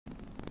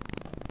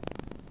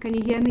Can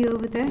you hear me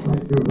over there?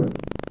 Thank you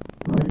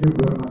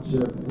very much,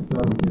 Mr.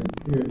 We can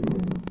clearly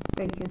hear you.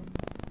 Thank you.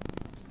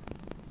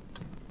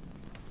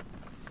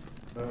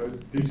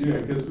 DG,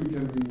 I guess we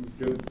can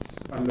get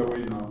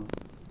underway now.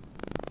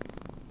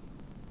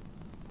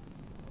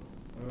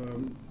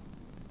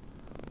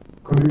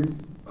 Colleagues,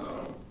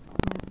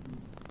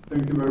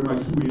 thank you very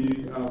much. We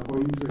are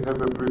going to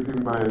have a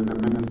briefing by the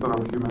Minister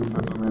of Human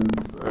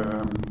Settlements,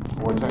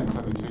 Water and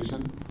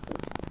Sanitation,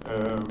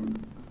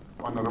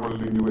 Honorable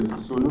Lindiwe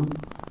Sisulu.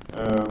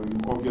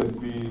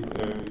 Obviously,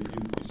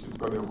 she's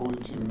got a whole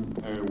team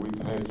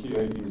with her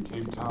here in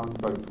Cape Town,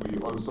 but we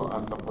also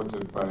are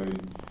supported by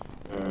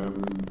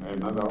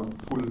another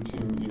full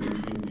team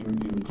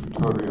in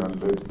Pretoria,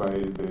 led by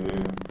the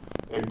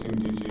Acting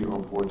DG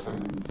of Water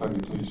and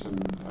Sanitation,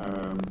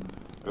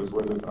 as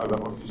well as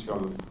other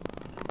officials.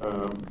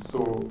 So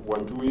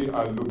what we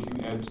are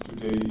looking at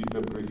today is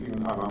a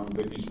briefing around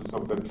the issues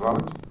of the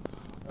drought.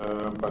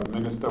 But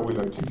Minister will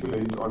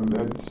articulate on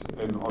that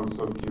and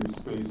also give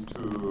space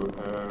to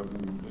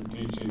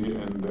DG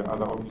and the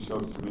other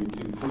officials to make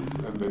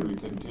inputs, and then we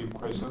can take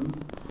questions.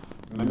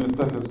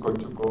 Minister has got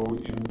to go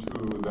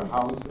into the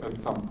House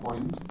at some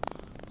point,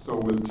 so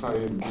we'll try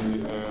and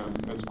be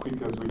as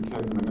quick as we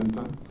can,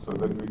 Minister, so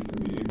that we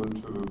can be able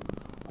to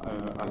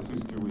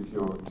assist you with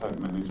your time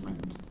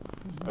management.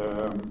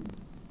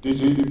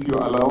 DG, if you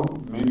allow,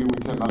 maybe we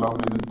can allow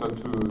Minister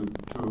to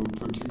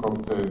kick off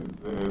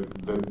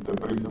the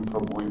briefing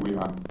from where we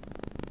are.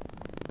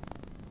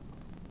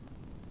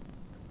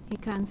 He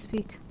can't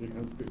speak. He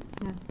can speak.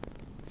 Yeah.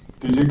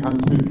 DG can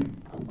speak.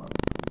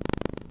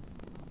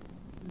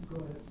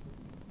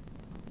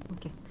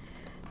 Okay.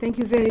 Thank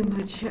you very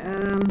much.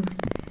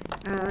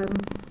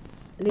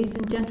 Ladies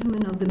and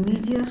gentlemen of the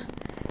media,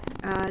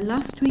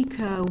 last week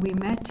we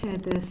met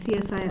at the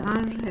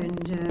CSIR,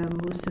 and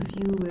most of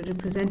you were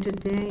represented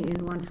there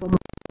in one form,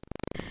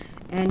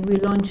 and we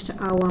launched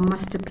our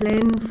master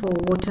plan for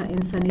water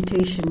and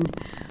sanitation.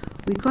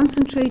 We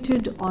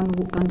concentrated on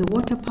the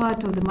water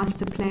part of the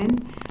master plan,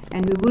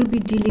 and we will be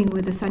dealing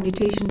with the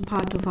sanitation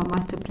part of our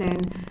master plan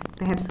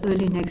perhaps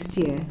early next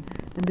year.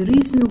 And the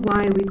reason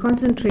why we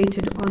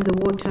concentrated on the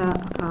water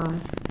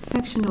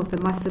section of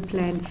the master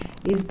plan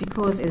is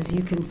because, as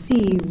you can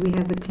see, we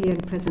have a clear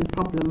and present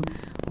problem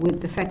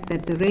with the fact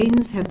that the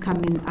rains are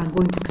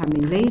going to come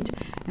in late,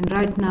 and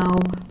right now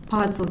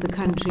parts of the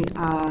country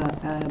are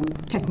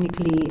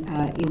technically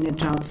in a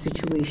drought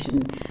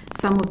situation.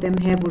 Some of them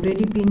have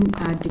already been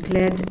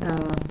declared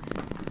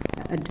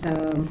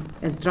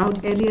as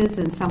drought areas,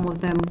 and some of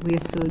them we are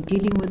still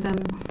dealing with them.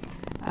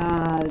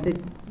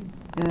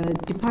 The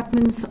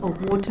departments of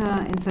water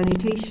and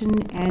sanitation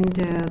and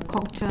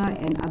COCTA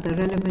and other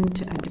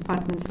relevant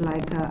departments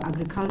like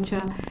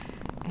agriculture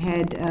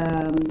had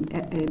a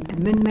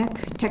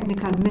MINMAC,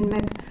 technical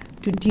MINMAC,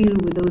 to deal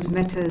with those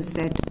matters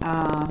that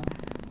are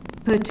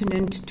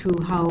pertinent to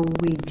how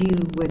we deal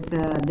with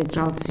the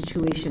drought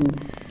situation.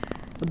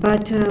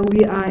 But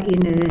we are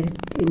in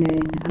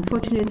an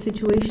unfortunate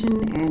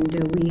situation, and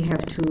we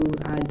have to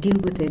deal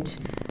with it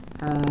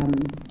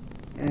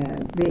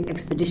very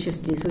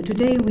expeditiously. So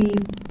today we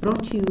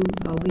brought you,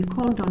 we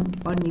called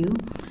on you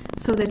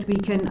so that we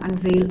can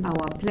unveil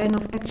our plan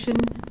of action,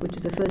 which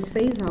is the first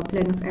phase, our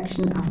plan of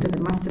action after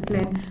the master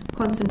plan,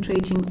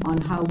 concentrating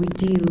on how we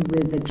deal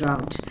with the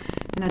drought.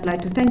 And I'd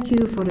like to thank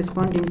you for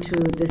responding to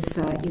this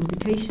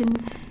invitation.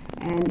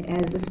 And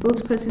as the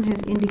spokesperson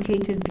has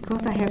indicated,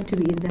 because I have to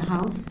be in the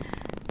House,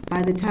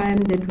 by the time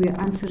that we are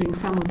answering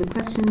some of the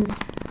questions,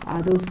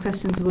 those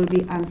questions will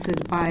be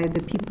answered by the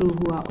people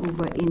who are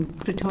over in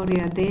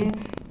Pretoria there,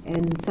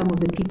 and some of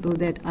the people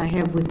that I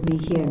have with me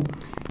here.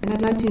 And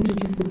I'd like to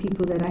introduce the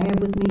people that I have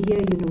with me here.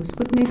 You know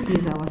Sputnik,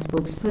 he's our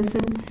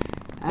spokesperson.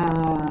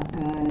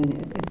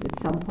 At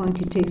some point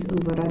he takes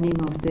over running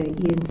of the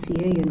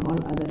ENCA and all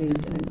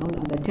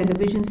other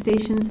television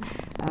stations,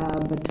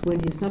 but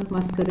when he's not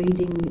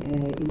masquerading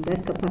in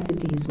that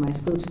capacity, he's my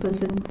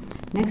spokesperson.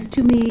 Next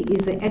to me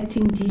is the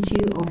Acting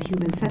DG of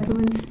Human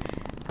Settlements,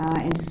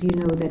 and as you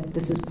know that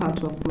this is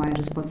part of my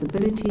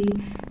responsibility,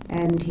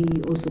 and he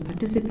also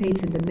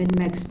participates in the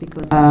MINMAX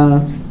because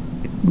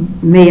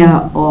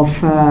Mayor of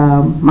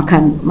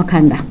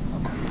Makanda.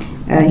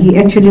 He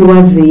actually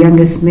was the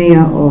youngest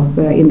mayor of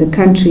in the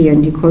country,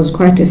 and he caused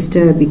quite a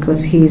stir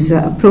because his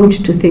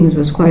approach to things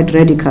was quite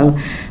radical.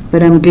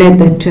 But I'm glad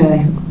that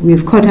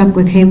we've caught up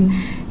with him.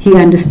 He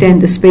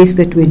understands the space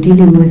that we're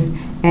dealing with,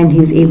 and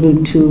he's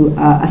able to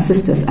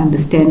assist us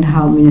understand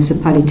how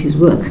municipalities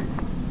work.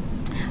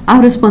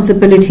 Our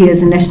responsibility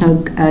as a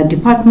national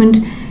department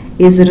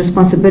is the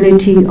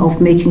responsibility of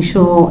making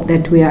sure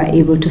that we are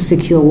able to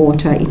secure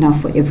water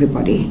enough for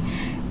everybody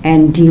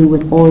and deal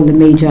with all the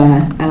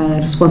major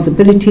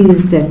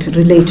responsibilities that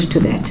relate to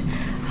that.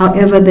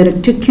 However, the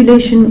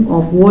articulation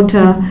of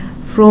water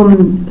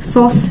from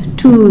source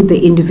to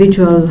the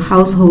individual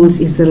households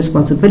is the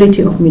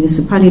responsibility of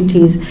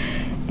municipalities,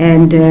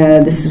 and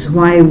this is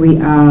why we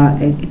are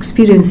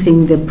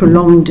experiencing the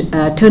prolonged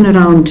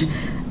turnaround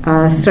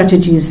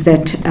strategies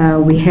that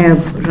we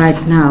have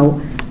right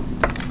now.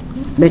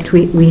 that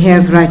we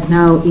have right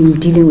now in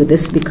dealing with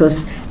this,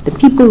 because the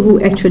people who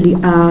actually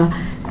are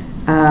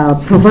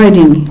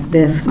providing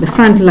the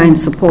frontline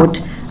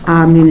support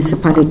are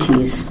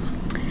municipalities.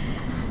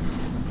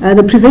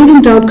 The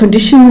prevailing drought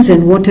conditions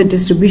and water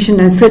distribution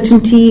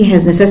uncertainty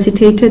has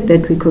necessitated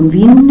that we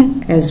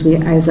convene, as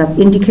I've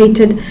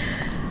indicated.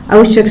 I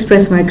wish to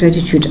express my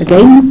gratitude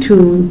again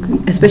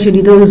to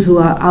especially those who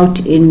are out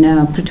in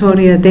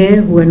Pretoria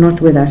there, who are not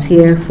with us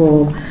here,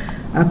 for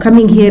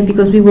coming here,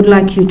 because we would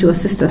like you to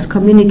assist us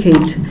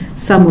communicate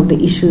some of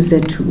the issues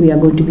that we are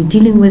going to be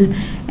dealing with,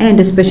 and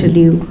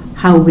especially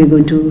how we're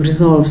going to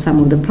resolve some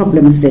of the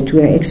problems that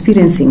we are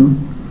experiencing.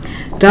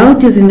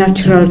 Drought is a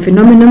natural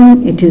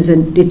phenomenon. It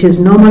is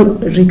normal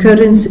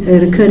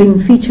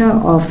recurring feature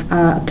of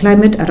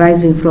climate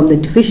arising from the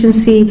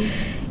deficiency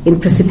in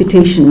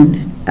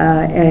precipitation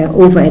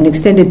over an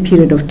extended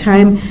period of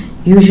time,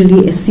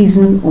 usually a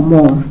season or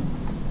more.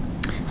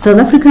 South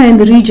Africa and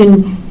the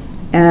region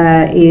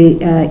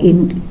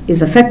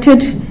is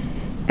affected,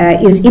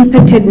 is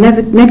impacted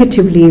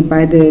negatively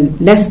by the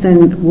less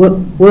than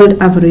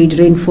world average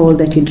rainfall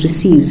that it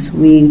receives.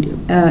 We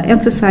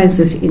emphasized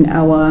this in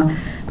our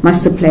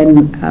master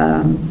plan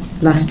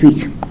last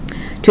week.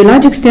 To a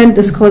large extent,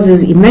 this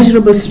causes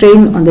immeasurable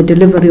strain on the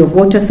delivery of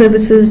water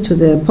services to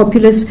the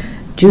populace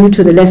due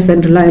to the less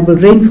than reliable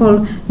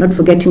rainfall, not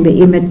forgetting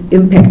the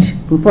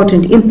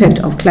important impact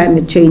of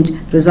climate change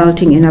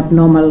resulting in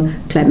abnormal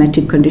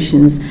climatic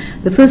conditions.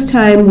 The first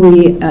time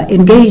we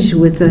engaged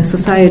with the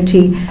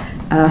society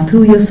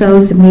through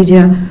yourselves, the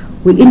media,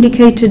 we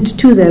indicated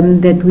to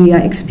them that we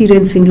are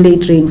experiencing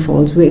late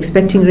rainfalls. We're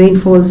expecting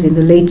rainfalls in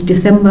the late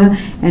December,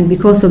 and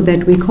because of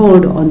that we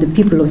called on the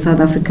people of South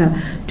Africa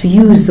to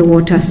use the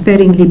water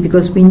sparingly,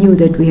 because we knew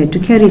that we had to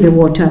carry the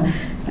water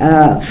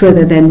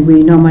further than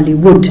we normally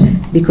would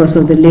because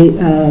of the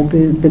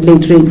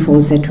late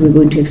rainfalls that we're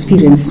going to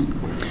experience.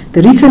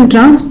 The recent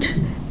drought,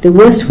 the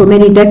worst for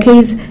many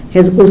decades,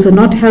 has also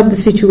not helped the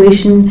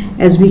situation,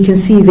 as we can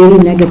see very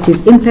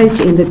negative impact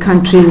in the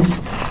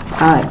country's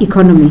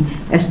economy,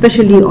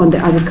 especially on the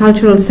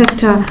agricultural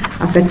sector,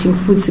 affecting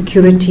food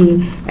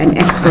security and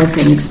exports,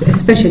 and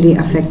especially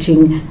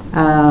affecting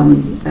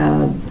our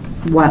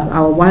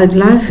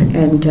wildlife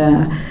and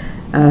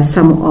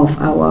some of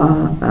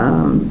our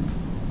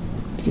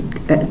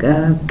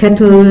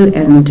cattle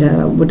and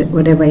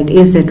whatever it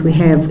is that we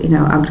have in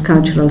our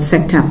agricultural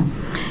sector.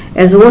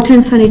 As a water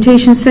and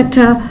sanitation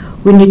sector,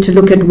 we need to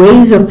look at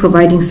ways of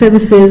providing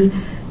services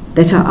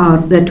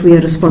that we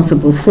are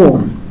responsible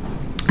for.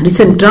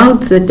 Recent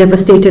droughts that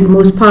devastated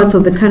most parts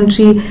of the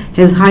country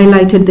has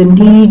highlighted the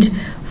need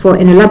for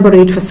an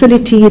elaborate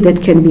facility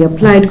that can be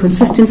applied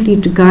consistently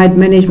to guide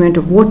management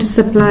of water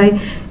supply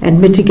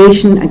and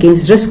mitigation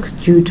against risks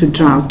due to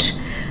drought.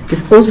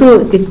 This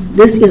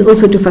is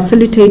also to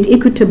facilitate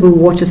equitable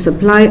water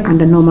supply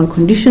under normal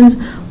conditions,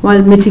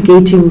 while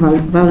mitigating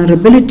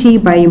vulnerability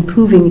by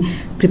improving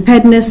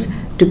preparedness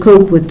to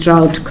cope with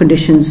drought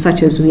conditions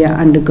such as we are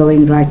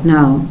undergoing right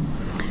now.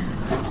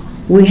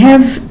 We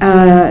have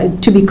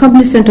to be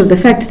cognizant of the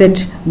fact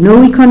that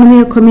no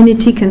economy or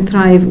community can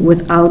thrive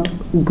without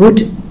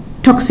good,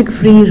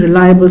 toxic-free,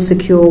 reliable,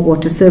 secure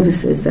water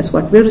services. That's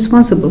what we're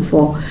responsible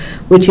for,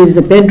 which is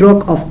the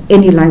bedrock of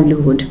any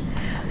livelihood.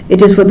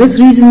 It is for this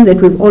reason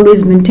that we've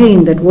always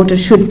maintained that water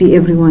should be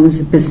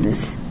everyone's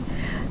business.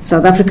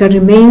 South Africa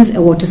remains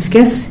a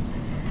water-scarce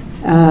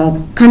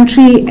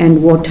country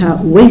and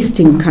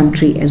water-wasting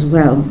country as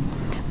well.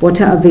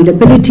 Water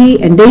availability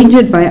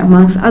endangered by,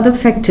 amongst other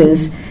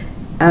factors,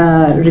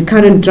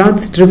 recurrent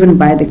droughts driven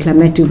by the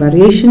climatic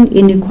variation,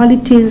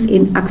 inequalities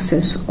in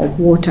access of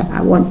water.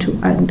 I want to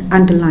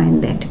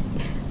underline that.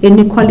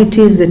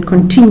 Inequalities that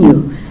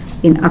continue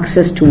in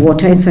access to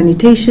water and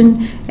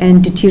sanitation,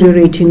 and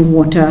deteriorating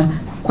water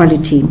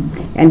quality,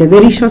 and a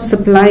very short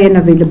supply and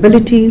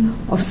availability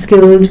of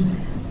skilled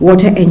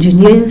water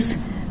engineers,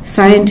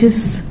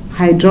 scientists,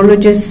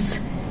 hydrologists,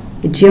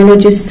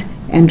 geologists,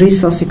 and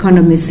resource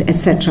economists,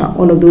 etc.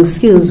 All of those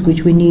skills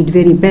which we need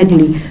very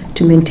badly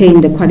to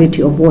maintain the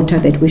quality of water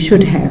that we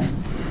should have.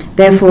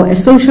 Therefore, a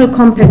social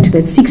compact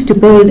that seeks to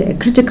build a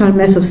critical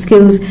mass of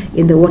skills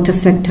in the water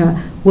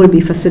sector will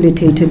be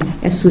facilitated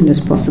as soon as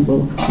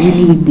possible. We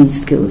need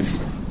these skills.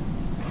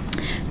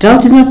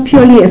 Drought is not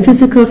purely a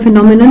physical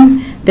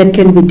phenomenon that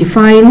can be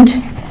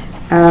defined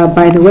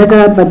by the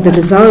weather, but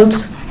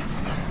result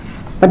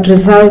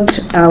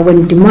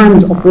when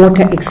demands of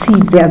water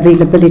exceed the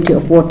availability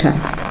of water.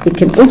 It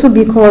can also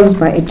be caused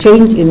by a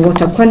change in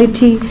water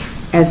quality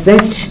as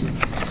that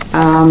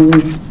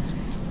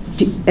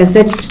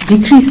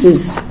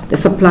decreases the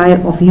supply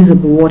of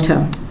usable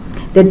water.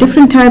 There are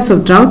different types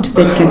of drought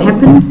that can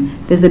happen.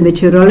 There's a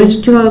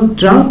meteorological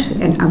drought,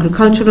 an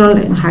agricultural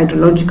and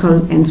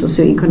hydrological and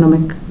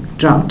socioeconomic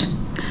drought.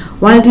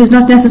 While it is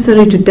not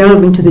necessary to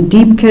delve into the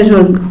deep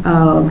causal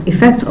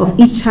effects of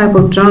each type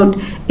of drought,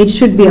 it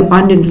should be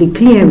abundantly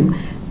clear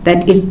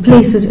that it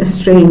places a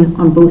strain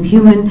on both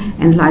human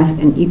and life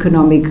and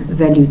economic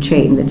value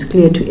chain. That's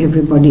clear to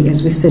everybody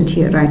as we sit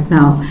here right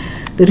now.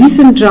 The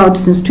recent drought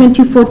since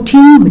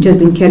 2014, which has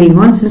been carrying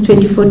on since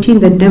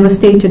 2014, that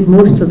devastated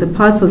most of the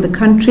parts of the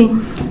country,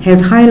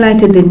 has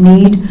highlighted the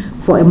need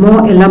for a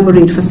more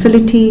elaborate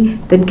facility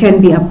that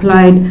can be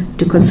applied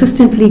to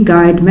consistently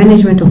guide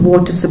management of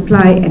water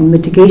supply and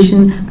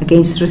mitigation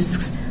against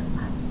risks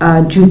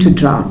due to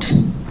drought.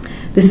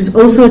 This is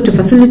also to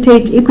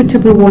facilitate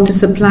equitable water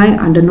supply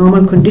under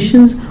normal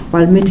conditions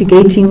while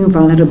mitigating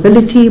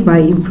vulnerability by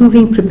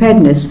improving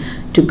preparedness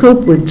to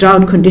cope with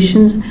drought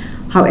conditions.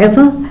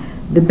 However,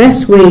 the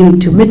best way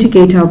to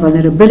mitigate our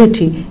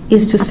vulnerability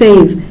is to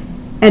save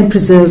and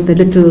preserve the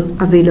little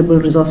available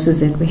resources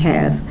that we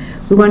have.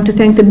 We want to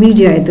thank the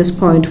media at this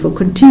point for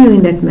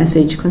continuing that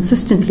message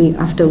consistently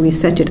after we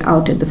set it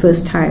out at the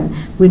first time.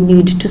 We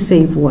need to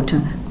save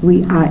water.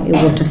 We are a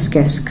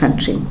water-scarce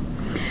country.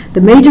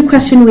 The major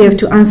question we have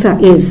to answer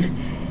is,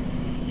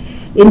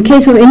 in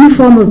case of any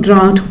form of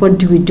drought, what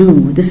do we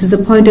do? This is the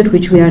point at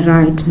which we are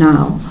right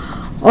now.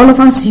 All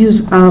of us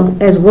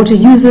as water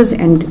users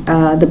and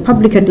the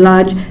public at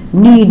large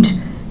need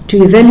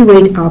to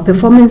evaluate our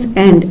performance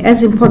and,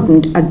 as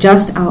important,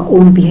 adjust our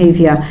own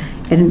behavior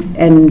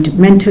and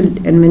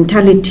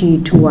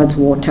mentality towards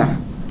water.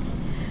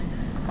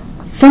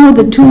 Some of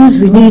the tools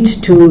we need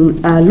to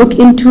look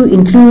into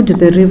include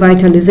the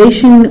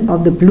revitalization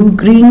of the blue,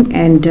 green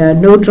and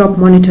no-drop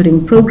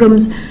monitoring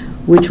programs,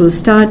 which will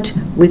start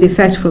with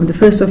effect from the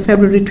 1st of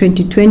February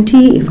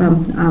 2020, if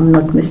I'm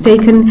not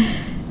mistaken,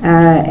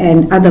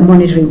 and other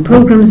monitoring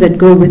programs that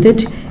go with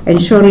it,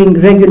 ensuring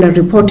regular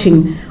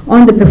reporting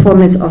on the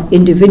performance of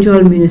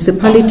individual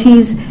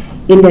municipalities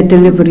in their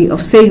delivery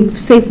of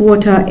safe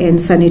water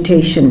and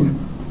sanitation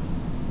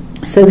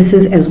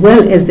services, as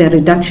well as their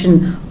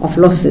reduction of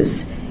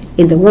losses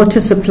in the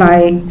water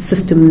supply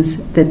systems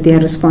that they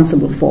are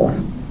responsible for.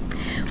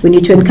 We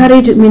need to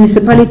encourage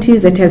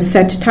municipalities that have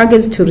set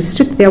targets to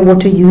restrict their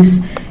water use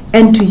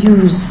and to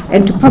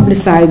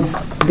publicize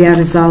their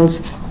results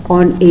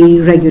on a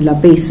regular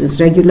basis,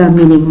 regular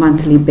meaning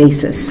monthly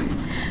basis.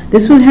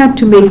 This will help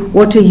to make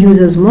water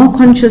users more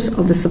conscious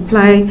of the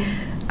supply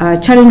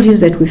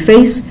challenges that we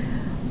face.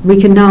 We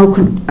can now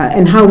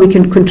and how we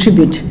can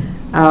contribute.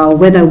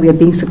 Whether we are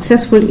being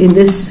successful in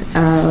this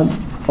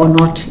or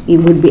not, it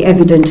would be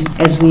evident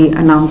as we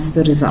announce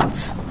the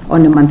results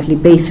on a monthly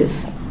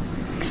basis.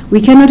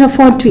 We cannot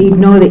afford to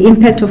ignore the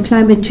impact of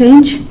climate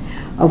change,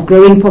 of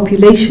growing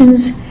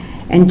populations,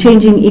 and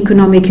changing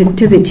economic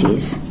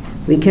activities.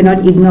 We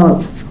cannot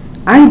ignore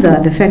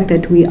either the fact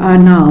that we are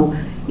now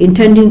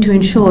intending to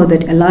ensure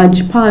that a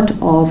large part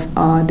of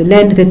the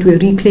land that we're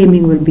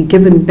reclaiming will be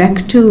given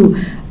back to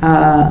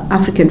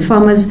African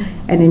farmers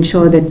and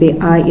ensure that they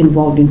are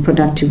involved in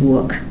productive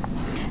work.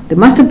 The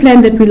master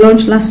plan that we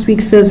launched last week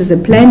serves as a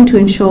plan to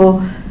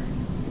ensure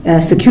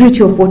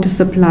security of water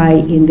supply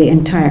in the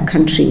entire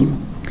country.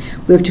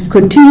 We have to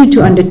continue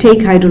to undertake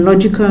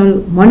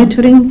hydrological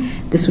monitoring.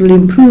 This will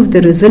improve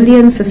the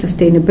resilience and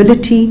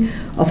sustainability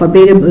of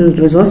available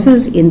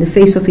resources in the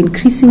face of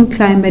increasing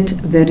climate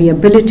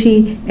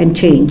variability and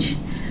change.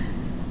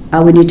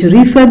 We need to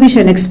refurbish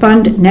and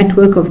expand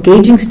network of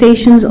gauging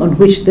stations on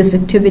which this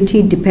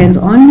activity depends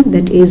on,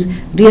 that is,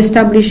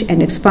 re-establish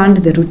and expand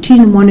the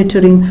routine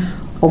monitoring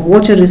of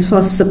water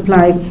resource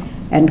supply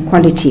and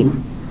quality.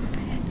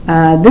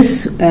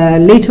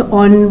 Later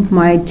on,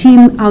 my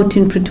team out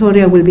in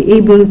Pretoria will be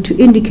able to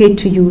indicate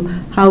to you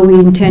how we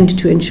intend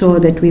to ensure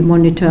that we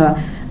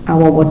monitor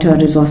our water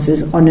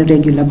resources on a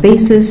regular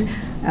basis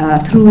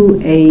through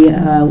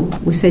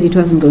we said it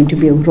wasn't going to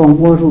be a wrong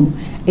war room,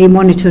 a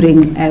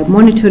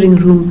monitoring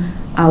room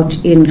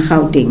out in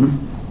Gauteng.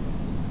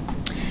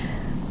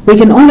 We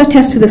can all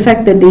attest to the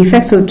fact that the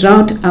effects of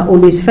drought are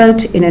always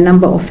felt in a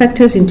number of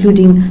factors,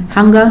 including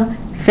hunger,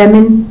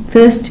 famine,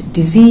 thirst,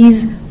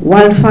 disease,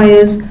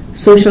 wildfires,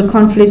 social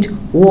conflict,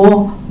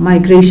 war,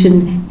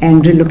 migration,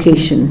 and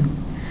relocation.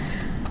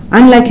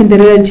 Unlike in the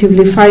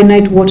relatively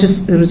finite water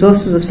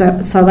resources of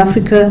South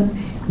Africa,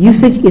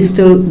 usage is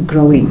still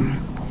growing.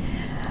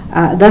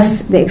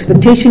 Thus, the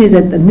expectation is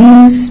that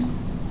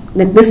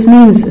this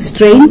means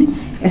strain,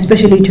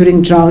 especially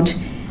during drought,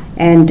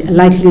 and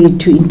likely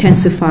to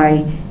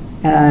intensify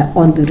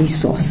on the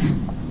resource.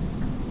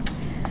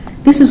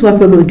 This is what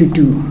we're going to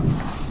do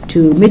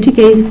to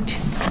mitigate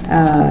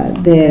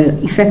the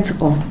effects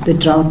of the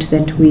drought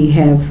that we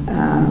have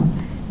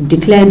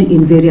declared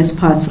in various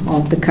parts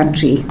of the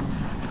country.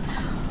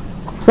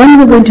 One,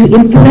 we're going to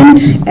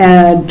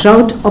implement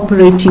drought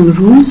operating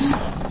rules.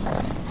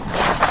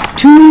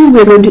 Two,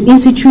 we're going to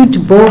institute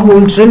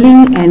borehole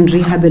drilling and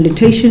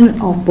rehabilitation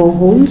of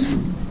boreholes.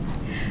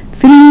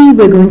 Three,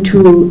 we're going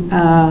to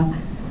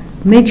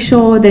make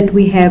sure that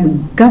we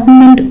have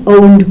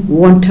government-owned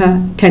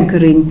water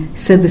tankering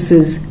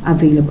services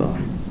available.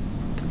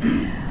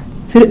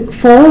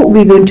 Four,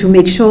 we're going to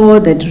make sure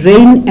that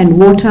rain and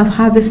water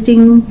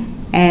harvesting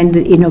and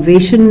the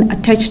innovation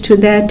attached to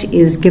that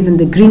is given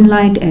the green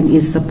light and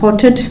is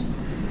supported.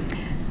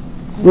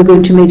 We're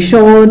going to make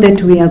sure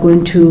that we are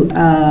going to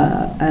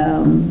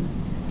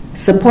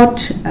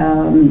support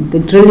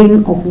the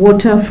drilling of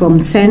water from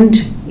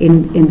sand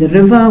in the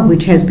river,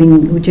 which has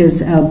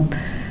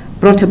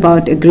brought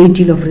about a great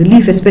deal of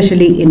relief,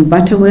 especially in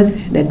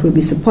Butterworth, that will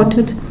be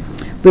supported.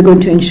 We're going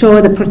to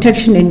ensure the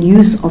protection and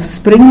use of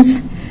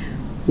springs.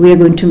 We are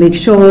going to make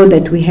sure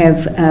that we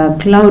have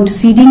cloud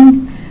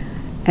seeding,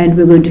 and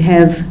we're going to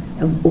have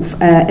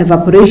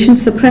evaporation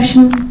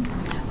suppression.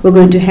 We're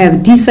going to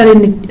have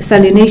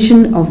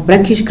desalination of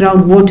brackish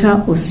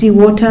groundwater or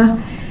seawater,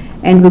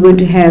 and we're going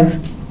to have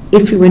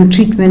effluent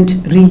treatment,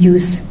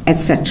 reuse,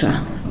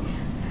 etc.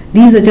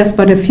 These are just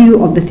but a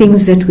few of the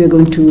things that we're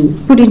going to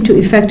put into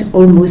effect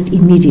almost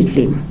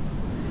immediately.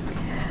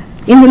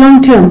 In the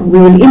long term, we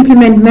will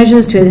implement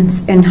measures to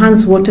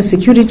enhance water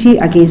security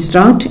against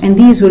drought, and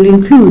these will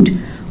include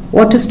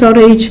water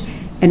storage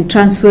and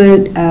transfer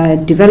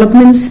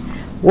developments,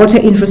 water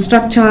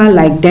infrastructure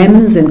like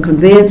dams and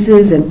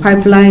conveyances and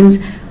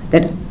pipelines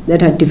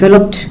that are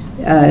developed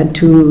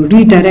to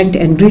redirect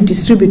and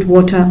redistribute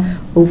water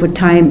over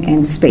time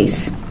and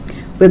space.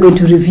 We're going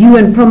to review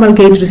and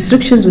promulgate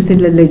restrictions within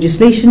the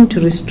legislation to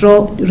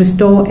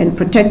restore and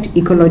protect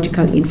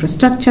ecological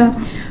infrastructure.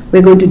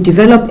 We're going to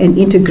develop and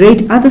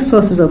integrate other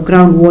sources of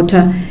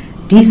groundwater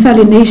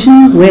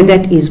desalination where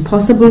that is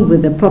possible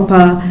with the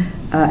proper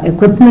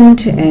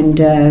equipment and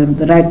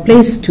the right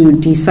place to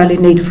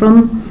desalinate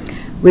from.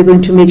 We're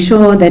going to make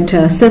sure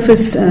that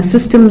surface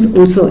systems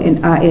also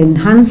are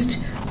enhanced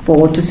for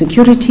water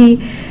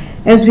security.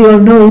 As we all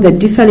know, that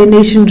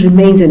desalination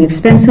remains an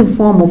expensive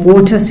form of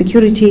water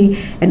security,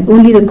 and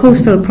only the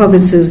coastal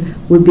provinces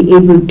will be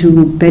able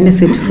to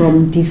benefit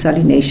from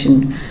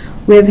desalination.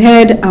 We have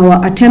had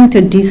our attempt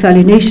at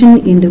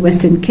desalination in the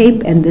Western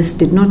Cape, and this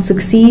did not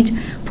succeed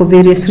for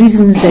various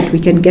reasons that we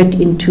can get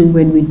into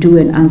when we do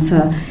an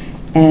answer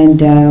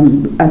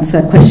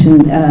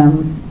question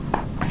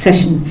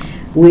session.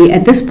 We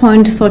at this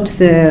point sought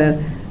the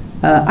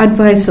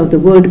advice of the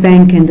World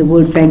Bank, and the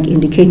World Bank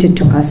indicated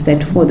to us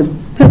that for the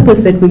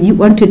purpose that we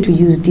wanted to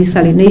use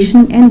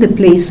desalination, and the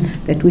place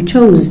that we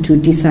chose to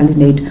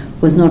desalinate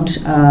was not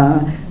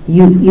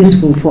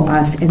useful for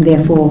us, and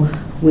therefore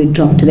we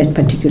dropped that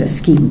particular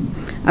scheme.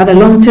 Other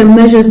long-term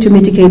measures to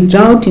mitigate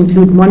drought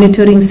include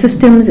monitoring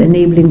systems,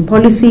 enabling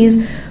policies,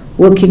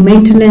 working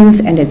maintenance,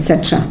 and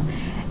etc.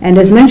 And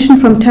as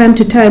mentioned from time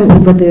to time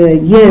over the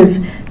years,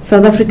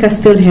 South Africa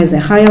still has a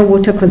higher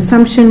water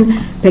consumption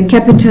per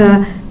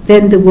capita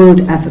than the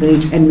world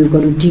average, and we've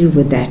got to deal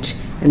with that.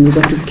 And we've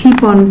got to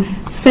keep on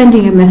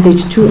sending a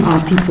message to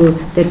our people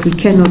that we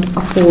cannot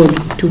afford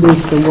to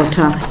waste the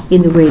water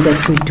in the way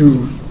that we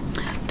do.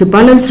 To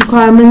balance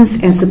requirements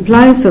and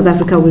supply, South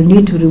Africa will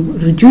need to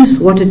reduce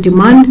water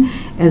demand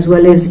as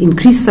well as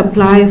increase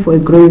supply for a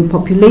growing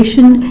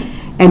population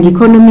and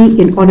economy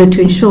in order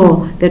to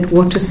ensure that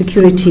water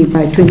security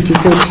by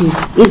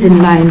 2040 is in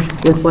line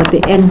with what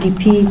the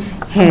NDP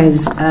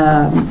has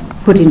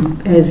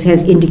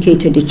has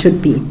indicated it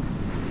should be.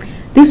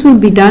 This will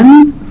be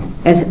done,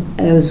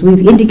 as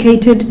we've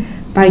indicated,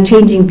 by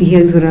changing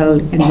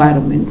behavioral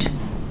environment.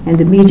 And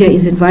the media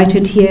is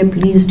invited here,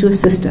 please, to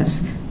assist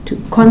us to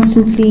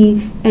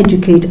constantly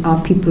educate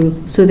our people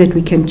so that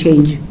we can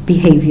change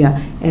behavior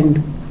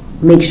and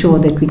make sure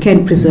that we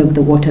can preserve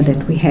the water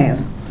that we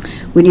have.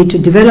 We need to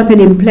develop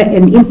and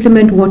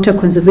implement water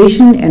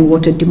conservation and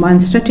water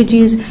demand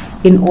strategies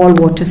in all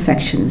water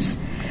sections.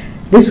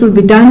 This will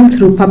be done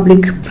through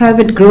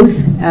public-private growth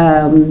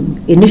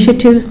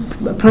initiative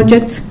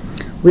projects.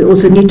 We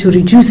also need to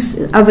reduce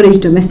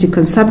average domestic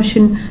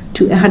consumption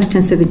to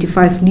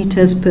 175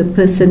 liters per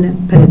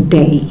person per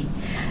day.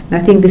 And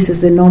I think this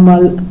is the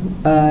normal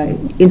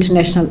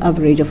international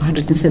average of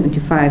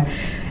 175.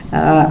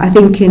 I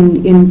think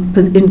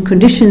in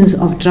conditions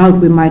of drought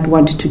we might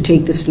want to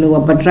take this lower,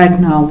 but right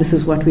now this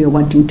is what we are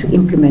wanting to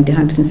implement,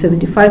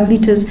 175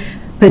 liters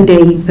per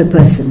day per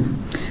person.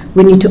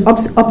 We need to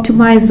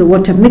optimize the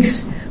water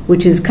mix,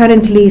 which is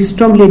currently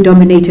strongly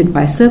dominated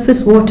by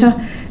surface water.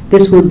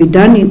 This will be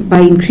done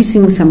by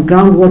increasing some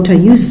groundwater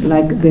use,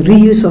 like the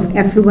reuse of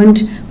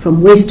effluent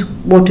from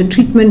wastewater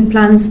treatment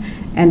plants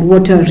and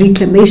water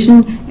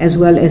reclamation, as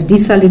well as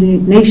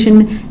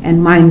desalination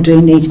and mine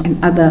drainage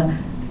and other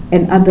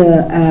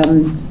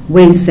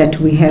ways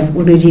that we have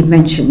already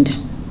mentioned.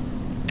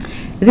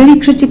 A very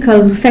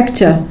critical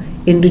factor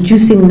in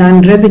reducing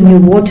non-revenue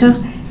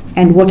water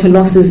and water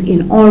losses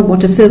in all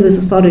water service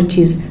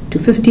authorities to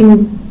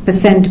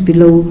 15%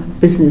 below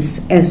business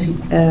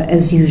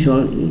as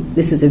usual.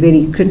 This is a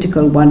very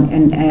critical one,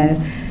 and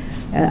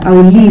I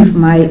will leave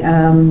my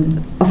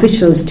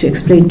officials to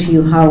explain to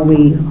you how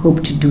we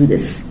hope to do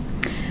this.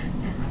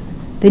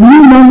 The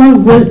new normal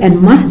will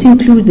and must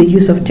include the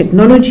use of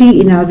technology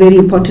in our very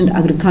important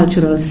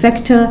agricultural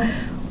sector.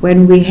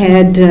 When we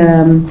had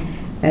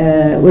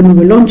when we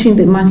were launching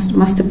the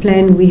master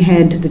plan, we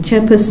had the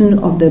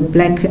chairperson of the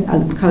black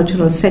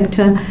agricultural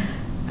sector,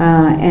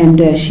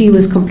 and she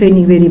was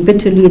complaining very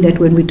bitterly that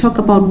when we talk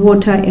about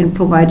water and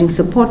providing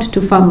support to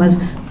farmers,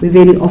 we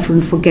very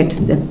often forget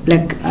that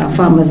black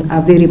farmers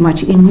are very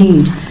much in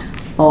need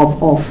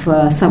of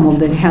some of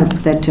the help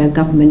that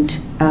government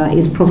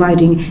is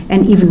providing,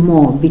 and even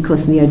more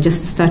because they are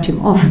just starting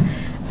off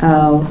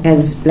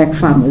as black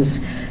farmers.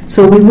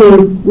 So we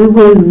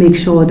will make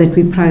sure that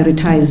we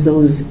prioritize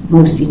those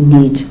most in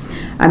need.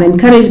 I'm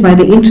encouraged by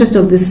the interest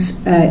of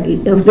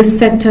this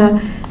sector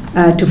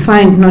to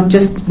find not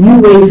just new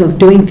ways of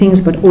doing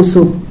things, but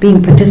also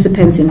being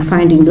participants in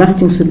finding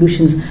lasting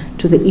solutions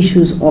to the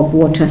issues of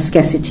water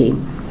scarcity.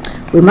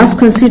 We must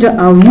consider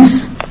our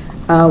use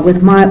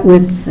with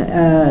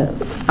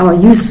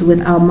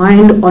our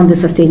mind on the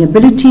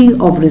sustainability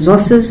of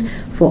resources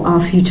for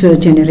our future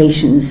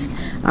generations.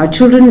 Our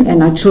children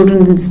and our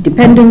children's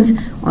dependence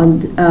on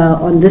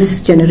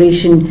this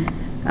generation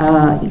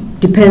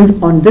depends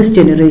on this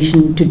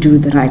generation to do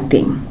the right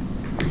thing.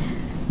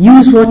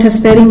 Use water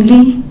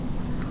sparingly,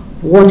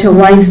 water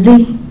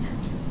wisely,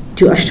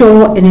 to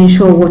assure and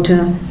ensure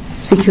water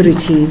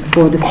security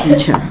for the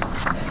future.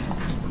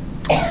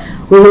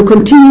 We will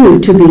continue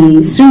to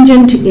be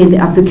stringent in the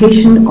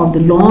application of the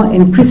law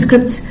and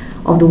prescripts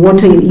of the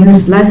water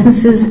use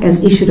licenses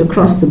as issued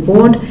across the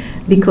board,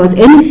 because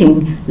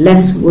anything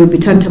less will be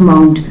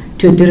tantamount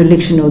to a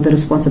dereliction of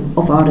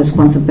our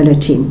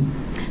responsibility.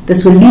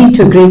 This will lead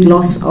to a great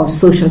loss of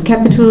social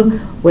capital,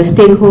 where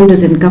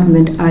stakeholders and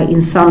government are in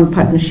sound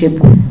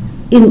partnership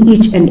in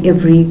each and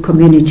every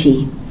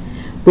community.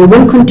 We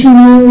will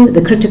continue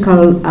the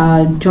critical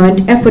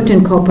joint effort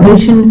and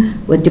cooperation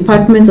with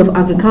departments of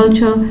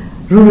agriculture,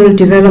 rural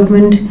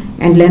development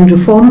and land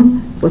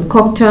reform, with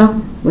COPTA,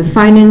 with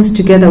finance,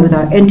 together with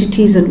our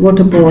entities and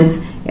water boards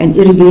and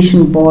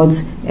irrigation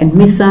boards and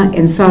MISA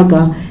and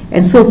SALGA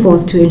and so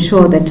forth, to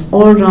ensure that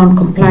all-round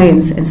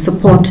compliance and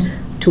support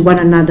to one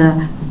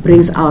another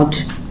brings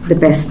out the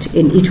best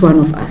in each one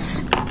of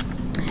us.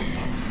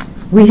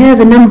 We have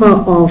a number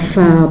of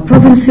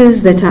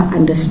provinces that are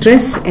under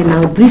stress, and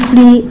I'll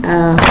briefly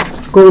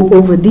go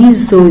over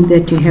these so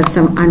that you have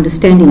some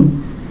understanding.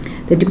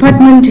 The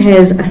department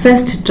has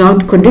assessed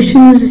drought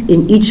conditions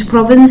in each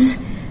province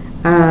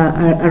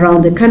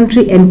around the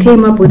country and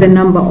came up with a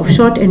number of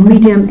short and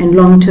medium and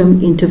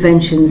long-term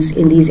interventions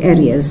in these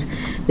areas.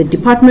 The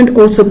department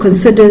also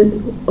considered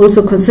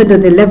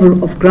the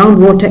level of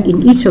groundwater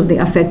in each of the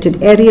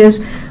affected areas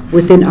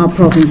within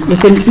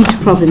each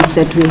province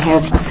that we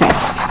have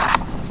assessed.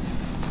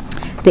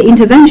 The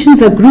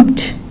interventions are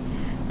grouped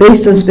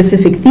based on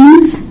specific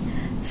themes.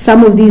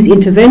 Some of these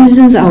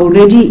interventions are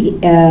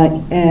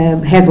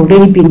have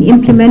already been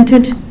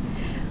implemented.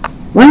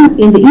 One,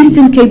 in the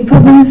Eastern Cape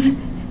Province,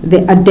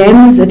 there are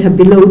dams that are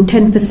below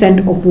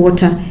 10% of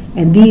water,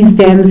 and these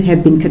dams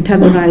have been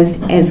categorized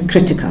as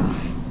critical.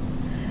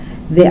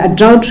 There are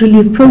drought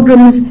relief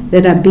programs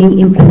that are being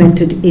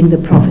implemented in the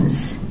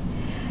province.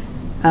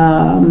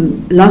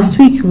 Last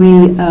week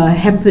we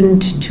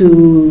happened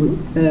to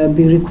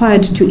be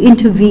required to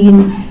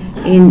intervene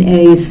in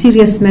a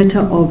serious matter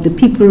of the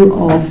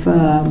people of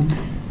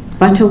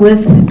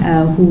Butterworth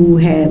who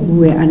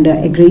were under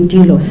a great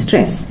deal of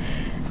stress.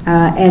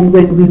 And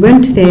when we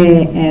went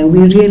there,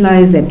 we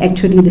realized that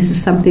actually this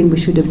is something we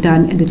should have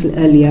done a little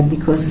earlier,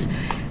 because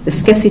the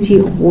scarcity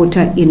of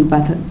water in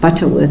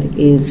Butterworth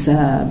is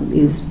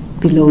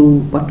below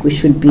what we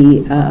should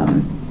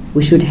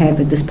have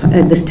at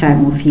this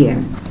time of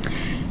year.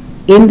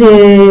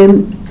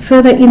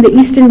 Further in the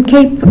Eastern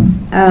Cape,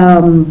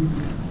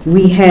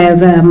 we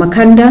have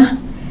Makanda,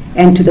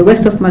 and to the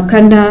west of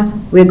Makanda,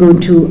 we're going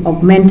to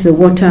augment the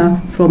water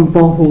from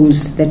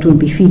boreholes that will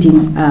be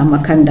feeding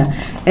Makanda.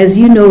 As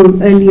you know,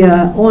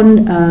 earlier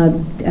on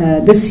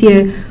this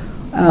year,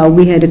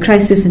 we had a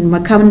crisis in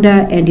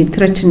Makanda, and it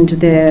threatened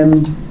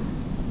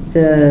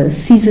the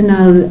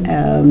seasonal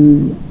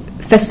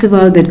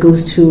festival that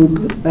goes to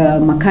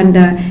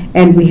Makanda,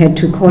 and we had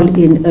to call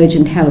in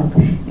urgent help.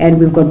 And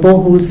we've got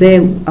boreholes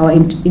there. Our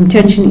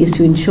intention is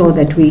to ensure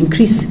that we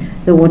increase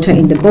the water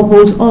in the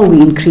boreholes, or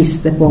we increase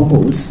the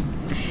boreholes.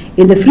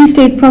 In the Free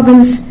State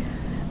Province,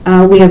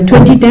 we have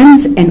 20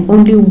 dams, and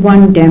only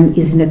one dam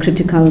is in a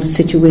critical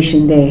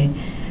situation there.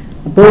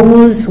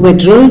 Boreholes were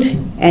drilled,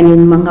 and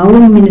in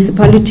Mangaung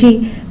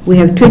municipality, we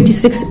have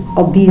 26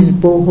 of these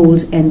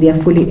boreholes, and they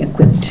are fully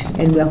equipped,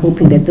 and we are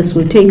hoping that this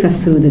will take us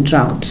through the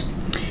drought.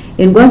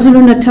 In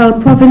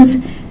KwaZulu-Natal Province,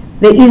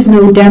 there is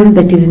no dam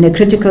that is in a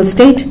critical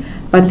state,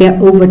 but there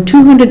are over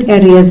 200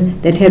 areas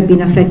that have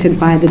been affected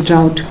by the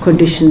drought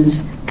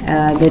conditions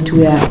that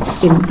we are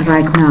in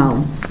right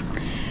now.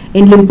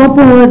 In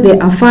Limpopo,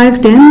 there are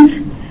 5 dams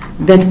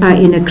that are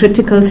in a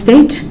critical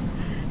state.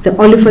 The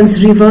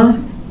Olifants River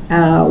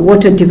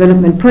Water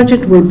Development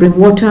Project will bring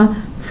water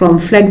from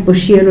Flag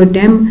Boshielo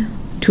Dam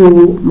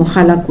to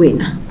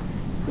Mogalakwena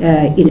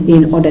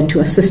in order to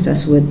assist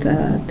us with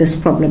this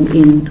problem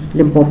in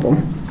Limpopo.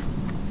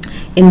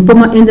 In the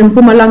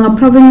Mpumalanga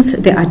Province,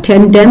 there are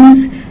 10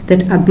 dams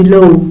that are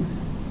below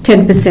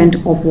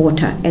 10% of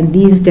water, and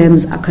these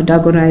dams are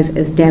categorized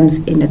as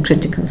dams in a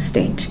critical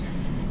state.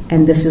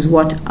 And this is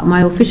what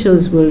my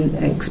officials will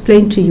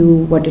explain to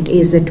you, what it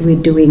is that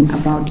we're doing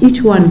about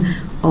each one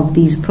of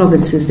these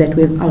provinces that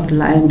we've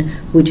outlined,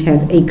 which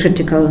have a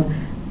critical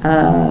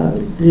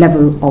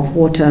level of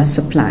water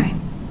supply.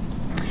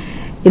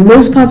 In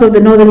most parts of the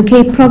Northern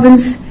Cape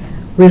Province,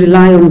 we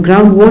rely on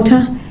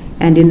groundwater,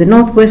 and in the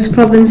Northwest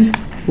Province,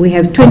 we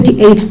have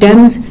 28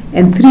 dams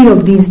and 3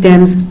 of these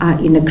dams are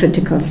in a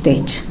critical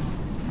state.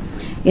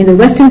 In the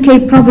Western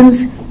Cape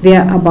province,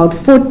 there are about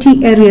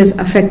 40 areas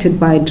affected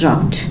by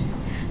drought.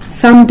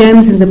 Some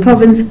dams in the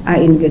province are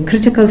in a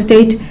critical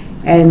state,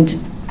 and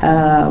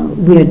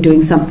we are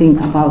doing something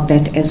about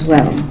that as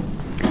well.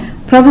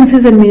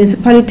 Provinces and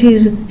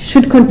municipalities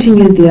should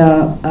continue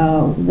their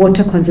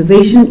water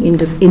conservation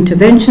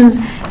interventions,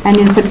 and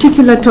in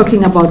particular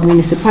talking about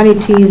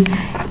municipalities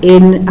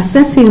in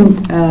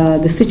assessing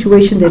the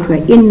situation that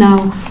we're in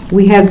now.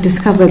 We have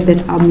discovered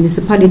that our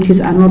municipalities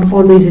are not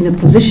always in a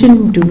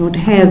position, do not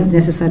have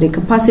necessary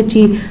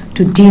capacity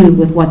to deal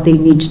with what they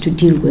need to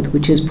deal with,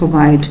 which is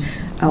provide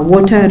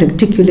water,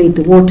 reticulate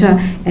the water,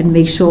 and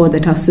make sure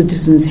that our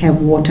citizens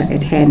have water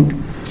at hand.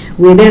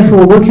 We're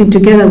therefore working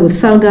together with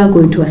SALGA,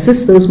 going to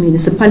assist those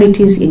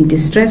municipalities in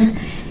distress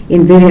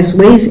in various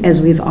ways, as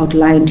we've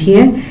outlined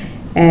here,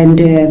 and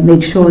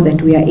make sure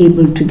that we are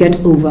able to get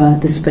over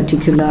this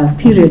particular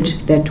period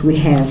that we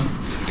have.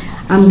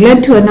 I'm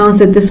glad to announce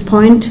at this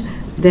point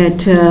that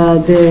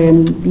the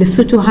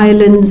Lesotho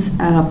Highlands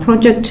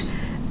project,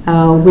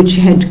 which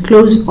had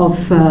closed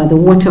off the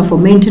water for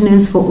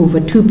maintenance for over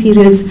 2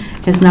 periods,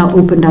 has now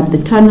opened up the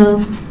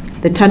tunnel.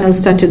 The tunnel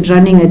started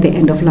running at the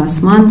end of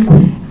last month,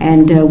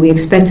 and we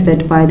expect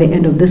that by the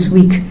end of this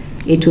week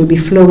it will be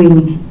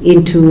flowing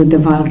into the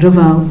Vaal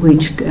River,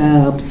 which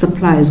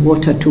supplies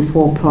water to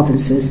 4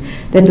 provinces.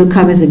 That will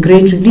come as a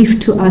great relief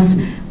to us,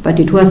 but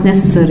it was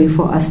necessary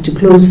for us to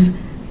close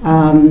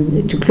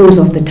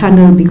off the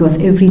tunnel, because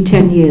every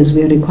 10 years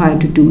we are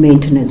required to do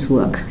maintenance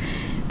work.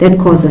 That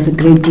caused us a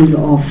great deal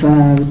of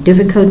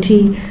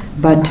difficulty,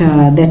 but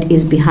that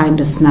is behind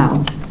us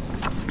now.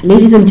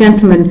 Ladies and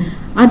gentlemen,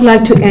 I'd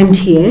like to end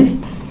here,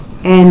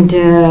 and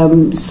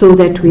so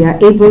that we are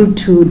able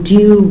to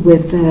deal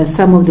with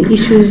some of the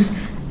issues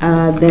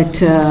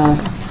that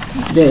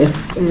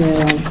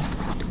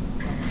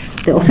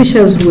the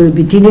officials will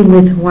be dealing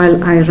with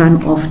while I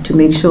run off, to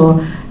make sure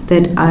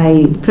that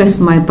I press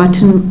my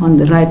button on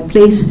the right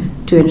place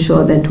to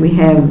ensure that we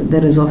have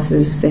the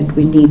resources that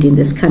we need in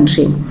this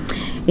country.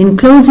 In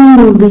closing,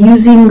 we'll be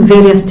using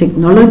various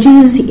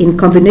technologies in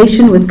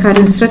combination with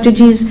current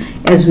strategies,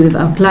 as we've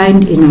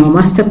outlined in our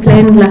master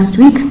plan last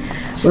week.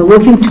 We're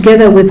working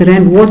together with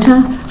Rand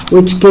Water,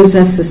 which gives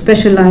us a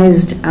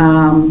specialized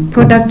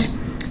product,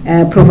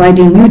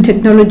 providing new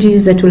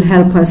technologies that will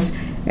help us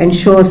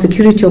ensure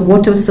security of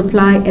water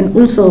supply and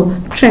also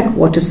track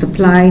water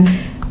supply.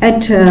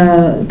 At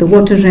the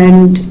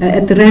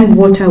Rand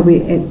Water,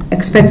 we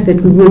expect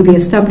that we will be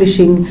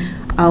establishing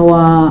our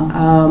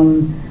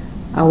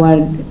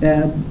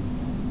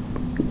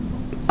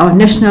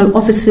national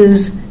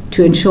offices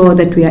to ensure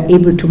that we are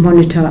able to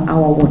monitor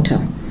our water.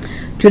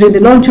 During the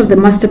launch of the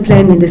master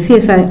plan in the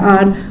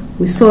CSIR,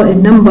 we saw a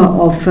number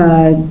of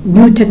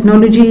new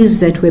technologies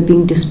that were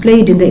being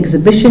displayed in the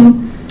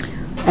exhibition,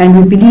 and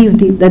we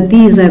believe that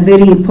these are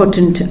very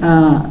important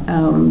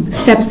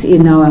steps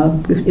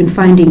in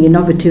finding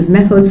innovative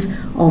methods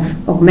of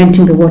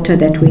augmenting the water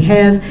that we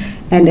have.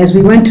 And as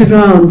we went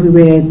around, we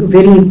were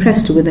very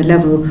impressed with the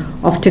level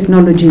of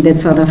technology that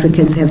South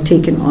Africans have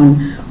taken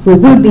on. We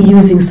will be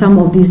using some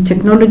of these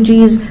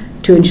technologies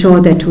to ensure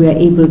that we are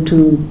able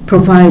to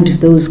provide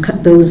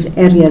those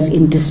areas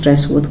in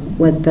distress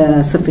with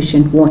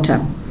sufficient water.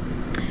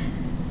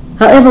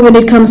 However, when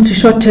it comes to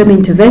short-term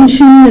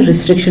intervention,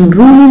 restriction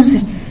rules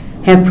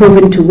have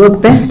proven to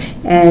work best,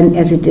 and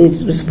as it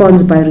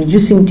responds by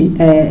reducing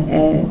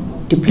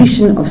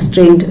depletion of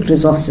strained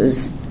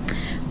resources.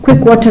 Quick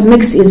water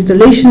mix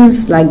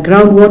installations like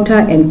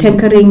groundwater and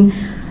tankering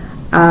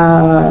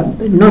are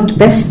not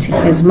best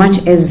as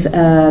much as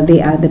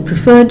they are the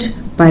preferred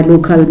by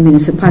local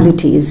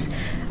municipalities.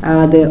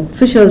 The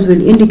officials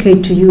will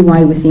indicate to you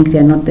why we think they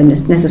are not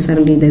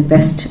necessarily the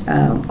best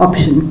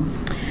option.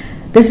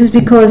 This is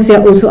because they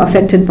are also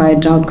affected by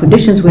drought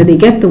conditions. Where they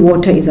get the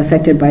water is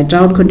affected by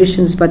drought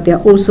conditions, but there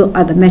are also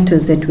other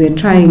matters that we are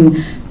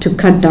trying to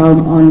cut down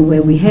on,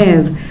 where we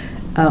have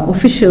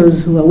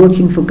officials who are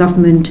working for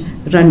government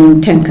running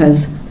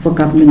tankers for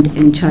government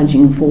and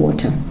charging for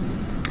water.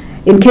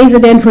 In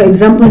KZN, for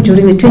example,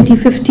 during the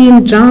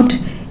 2015 drought,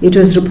 it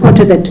was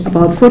reported that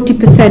about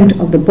 40%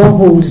 of the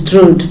boreholes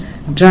drilled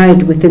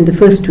dried within the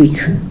first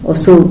week or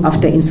so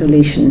after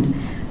installation.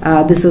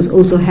 This has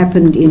also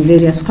happened in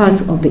various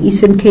parts of the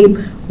Eastern Cape,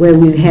 where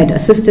we've had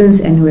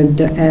assistance and we have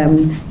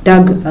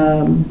dug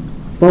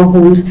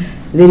boreholes.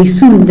 Very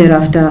soon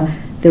thereafter,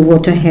 the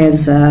water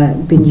has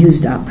been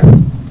used up.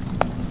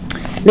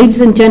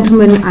 Ladies and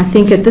gentlemen, I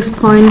think at this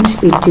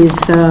point it is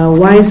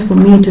wise for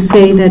me to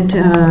say that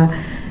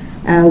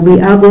we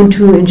are going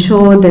to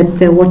ensure that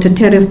the water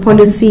tariff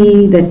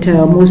policy that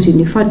most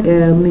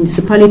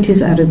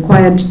municipalities are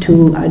required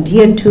to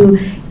adhere to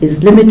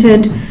is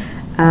limited.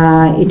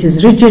 It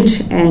is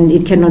rigid and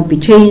it cannot be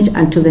changed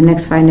until the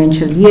next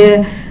financial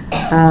year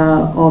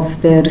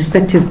of the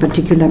respective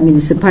particular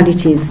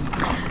municipalities.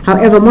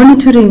 However,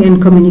 monitoring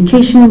and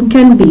communication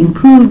can be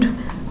improved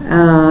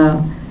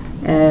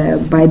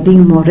by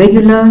being more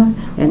regular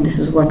and this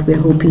is what we're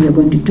hoping you're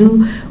going to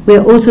do.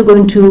 We're also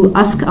going to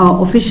ask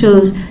our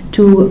officials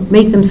to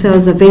make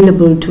themselves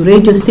available to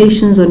radio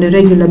stations on a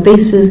regular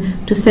basis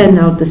to send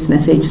out this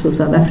message so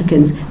South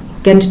Africans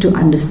get to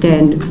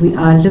understand we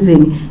are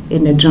living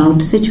in a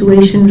drought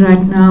situation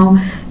right now.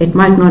 It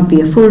might not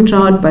be a full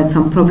drought, but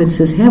some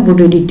provinces have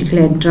already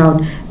declared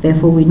drought.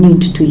 Therefore, we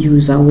need to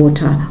use our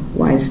water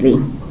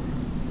wisely.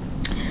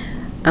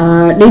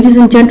 Ladies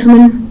and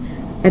gentlemen,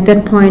 at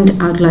that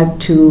point, I'd like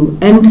to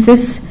end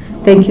this.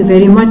 Thank you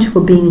very much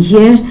for being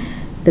here.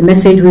 The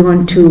message we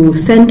want to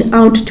send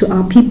out to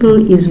our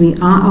people is we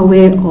are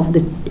aware of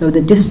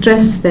the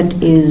distress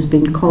that is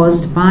being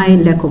caused by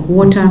lack of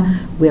water.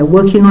 We are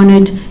working on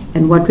it,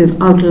 and what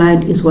we've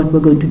outlined is what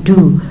we're going to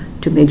do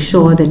to make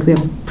sure that we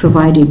are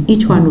providing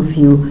each one of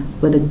you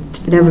with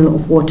the level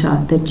of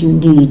water that you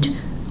need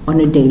on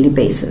a daily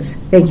basis.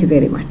 Thank you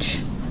very much.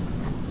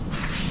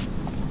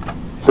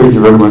 Thank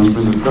you very much,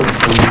 Minister.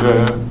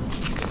 And,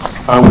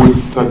 I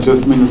would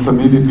suggest, Minister,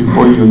 maybe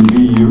before you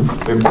leave,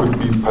 there could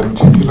be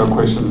particular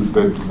questions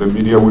that the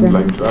media would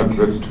like to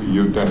address to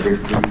you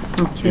directly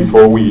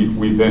before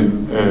we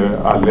then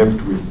are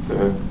left with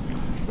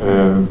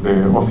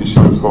the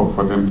officials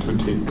for them to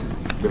take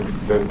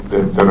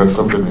the rest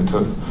of the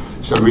matters.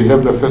 Shall we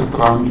have the first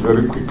round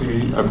very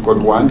quickly? I've got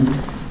one.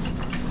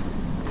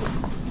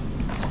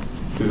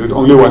 Is it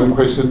only one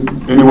question?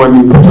 Anyone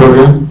in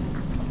Pretoria?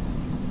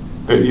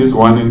 There is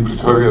one in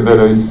Pretoria that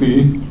I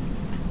see.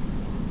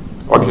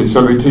 Okay,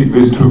 shall we take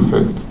these two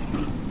first?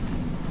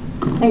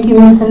 Thank you,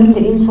 Minister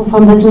Lindiwe Sisulu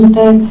from Business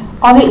Day.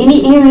 Are there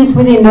any areas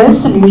where there are no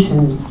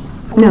solutions?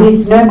 No.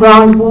 There's no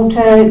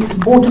groundwater,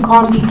 water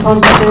can't be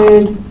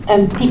transferred,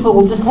 and people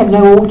will just have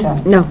no water?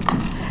 No.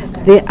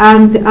 There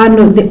aren't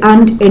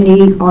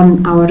any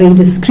on our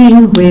radar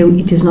screen where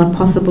it is not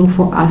possible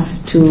for us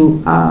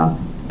to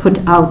put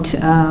out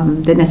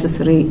the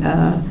necessary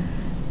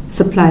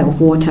supply of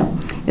water.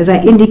 As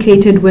I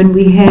indicated when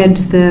we had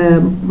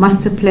the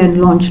master plan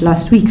launch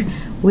last week,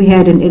 we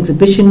had an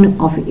exhibition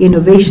of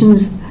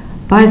innovations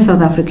by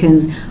South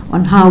Africans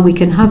on how we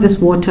can harvest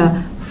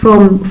water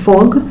from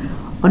fog,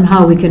 on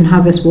how we can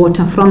harvest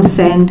water from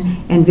sand,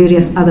 and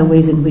various other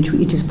ways in which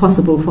it is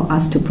possible for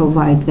us to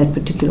provide that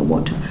particular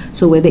water.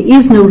 So where there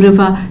is no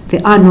river,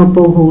 there are no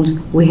boreholes,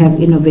 we have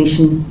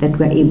innovation that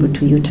we're able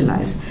to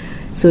utilize.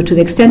 So to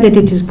the extent that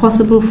it is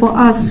possible for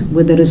us,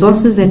 with the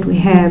resources that we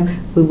have,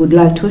 we would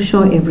like to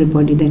assure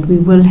everybody that we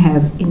will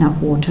have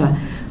enough water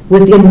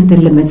within the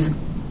limits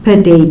per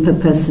day, per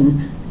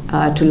person,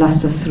 to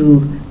last us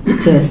through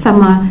the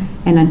summer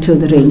and until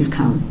the rains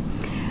come.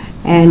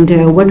 And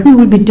what we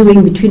will be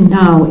doing between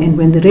now and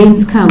when the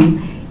rains come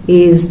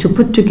is to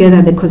put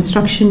together the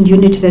construction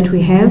unit that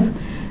we have,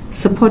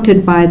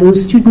 supported by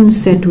those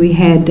students that we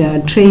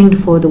had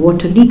trained for the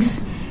water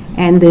leaks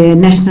and the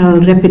National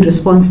Rapid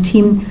Response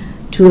Team,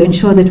 to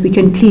ensure that we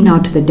can clean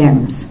out the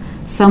dams.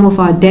 Some of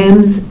our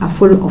dams are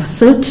full of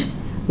silt,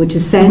 which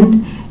is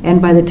sand,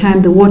 and by the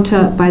time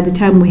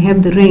we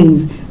have the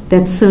rains,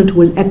 that silt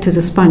will act as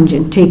a sponge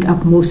and take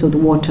up most of the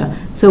water.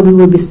 So we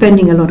will be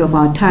spending a lot of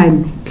our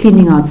time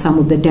cleaning out some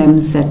of the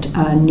dams that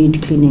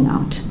need cleaning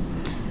out.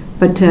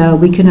 But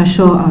we can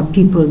assure our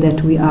people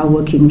that we are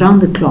working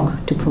round the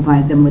clock to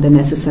provide them with the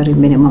necessary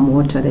minimum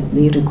water that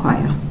they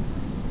require.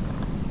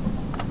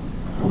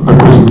 A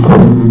question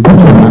from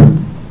Peter.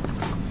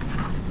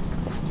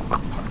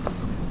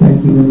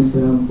 Thank you,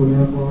 Minister. I'm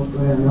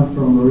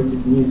from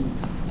Reuters News.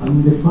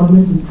 The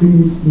Parliament has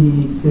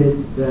previously said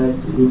that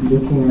we'll be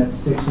looking at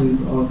sections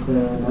of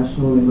the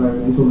National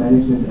Environmental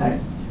Management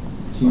Act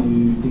to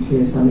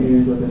declare some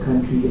areas of the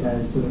country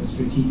as sort of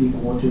strategic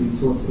water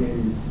resource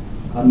areas.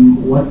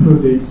 What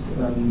progress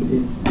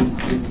is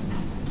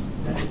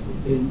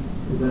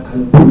that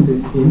kind of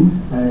process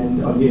in,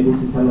 and are you able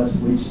to tell us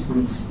which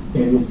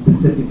areas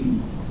specifically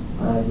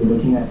you're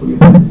looking at for your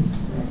project?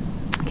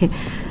 Okay.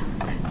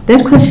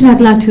 That question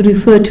I'd like to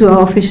refer to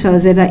our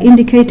officials. As I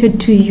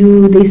indicated to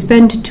you, they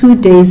spent 2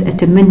 days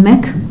at a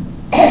MINMEC,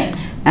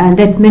 and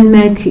that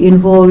MINMEC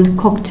involved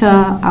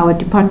COCTA, our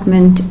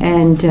department,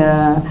 and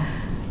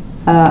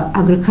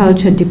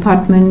Agriculture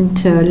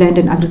Department, Land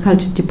and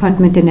Agriculture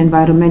Department, and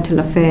Environmental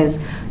Affairs,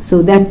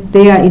 so that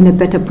they are in a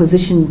better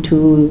position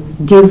to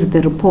give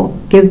the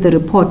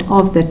report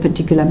of that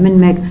particular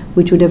MINMEC,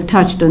 which would have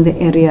touched on the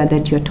area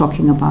that you're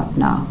talking about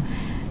now.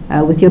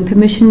 With your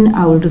permission,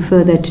 I will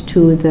refer that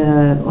to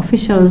the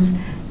officials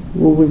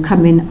who will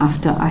come in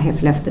after I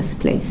have left this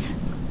place.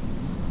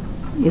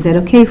 Is that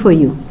okay for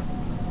you?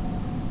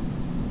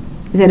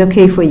 Is that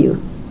okay for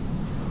you?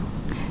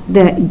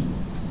 The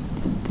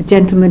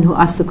gentleman who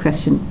asked the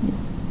question.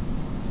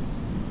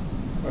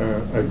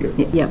 I guess.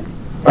 Yeah.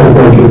 I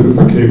guess it's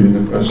okay,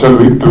 Minister.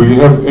 Do we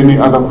have any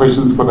other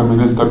questions for the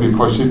Minister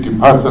before she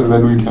departs, and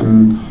then we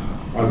can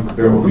ask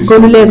the officials?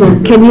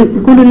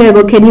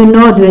 Gululego, can you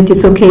nod that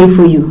it's okay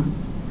for you?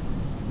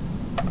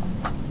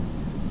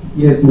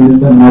 Yes,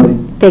 Minister, I'm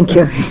nodding. Thank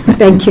you.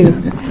 Thank you.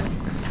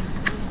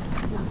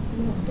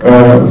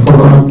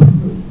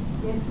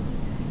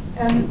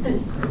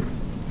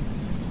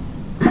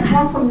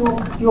 Apart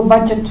from your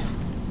budget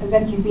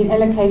that you've been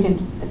allocated,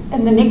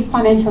 in the next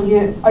financial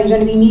year, are you going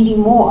to be needing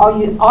more? Are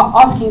you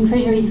asking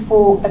Treasury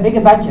for a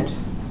bigger budget?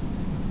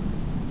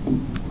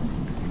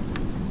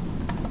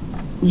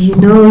 You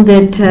know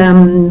that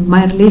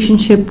my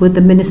relationship with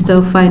the Minister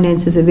of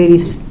Finance is a very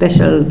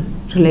special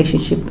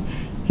relationship.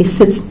 He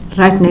sits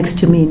right next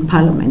to me in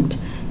Parliament,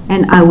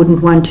 and I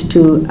wouldn't want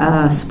to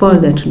spoil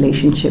that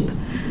relationship.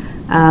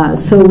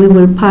 So we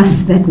will pass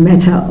that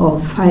matter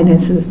of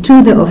finances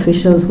to the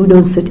officials who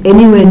don't sit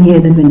anywhere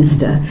near the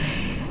Minister.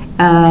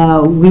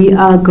 We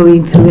are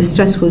going through a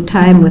stressful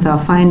time with our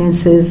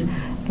finances,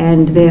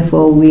 and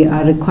therefore we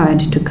are required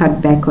to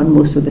cut back on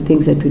most of the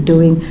things that we're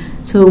doing.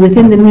 So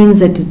within the means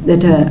that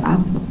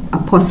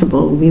are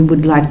possible, we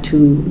would like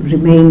to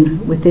remain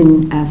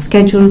within our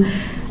schedule.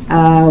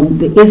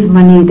 There is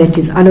money that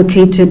is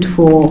allocated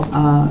for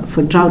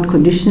drought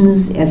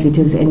conditions, as it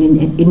is an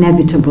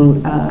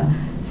inevitable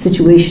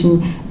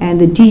situation, and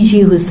the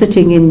DG who is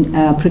sitting in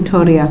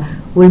Pretoria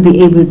will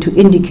be able to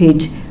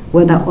indicate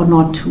whether or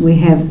not we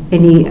have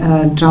any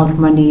drought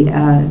money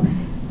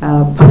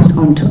passed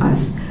on to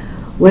us.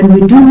 When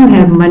we do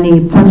have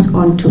money passed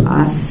on to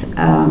us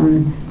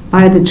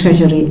by the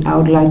Treasury, I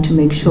would like to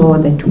make sure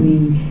that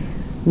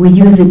we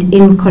use it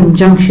in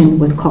conjunction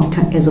with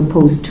COGTA as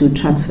opposed to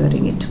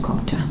transferring it to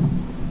COGTA.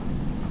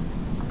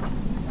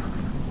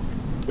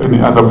 Any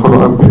other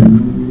follow-up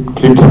in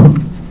Cape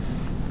Town?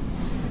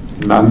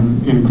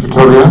 None in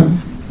Pretoria?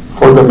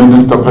 For the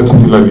Minister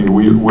particularly,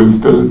 we will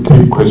still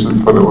take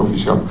questions for the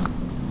officials.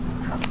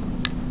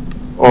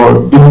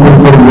 Or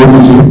input from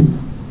refugee?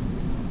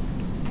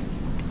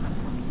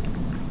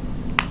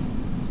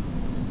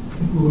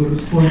 We will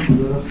respond to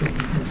the rest of the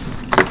questions.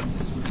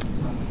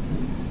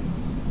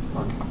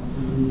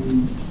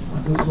 I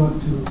just want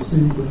to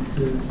say that...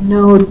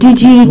 No,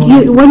 DG,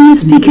 when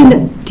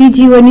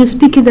you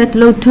speak in that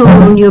low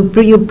tone,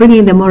 you're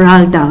bringing the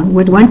morale down.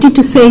 We wanted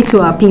to say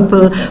to our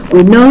people,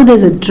 we know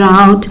there's a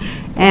drought,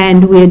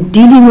 and we're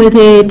dealing with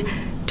it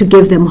to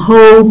give them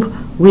hope.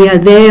 We are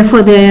there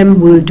for them.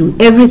 We'll do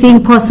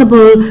everything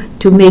possible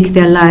to make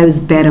their lives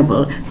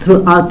bearable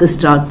throughout this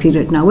drought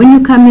period. Now, when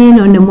you come in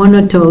on a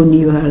monotone,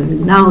 you are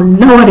now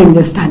lowering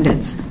the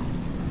standards.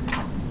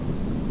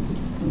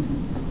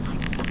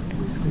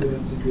 We still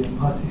have to be a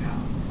party.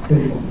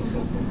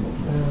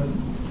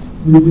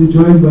 We've been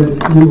joined by the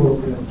CEO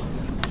of the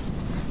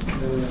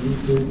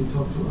he's going to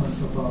talk to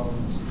us about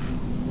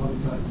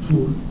monetary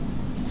tool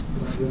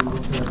that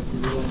will have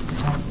developed to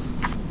us,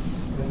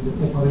 and the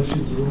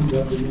operations room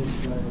that the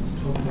minister was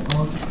talking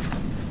about.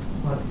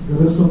 But the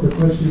rest of the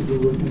questions we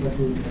will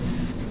entertain them.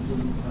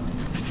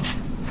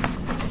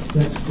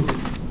 That's good.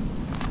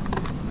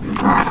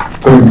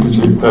 Thank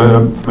you,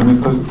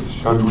 Minister.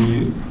 Shall we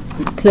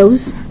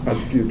Close?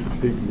 Ask you to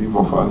take leave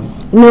of us?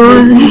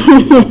 No,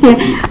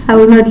 I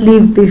will not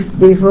leave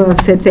before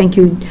I've said thank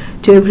you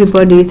to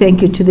everybody.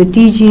 Thank you to the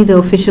DG, the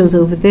officials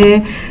over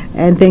there,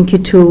 and thank you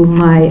to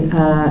my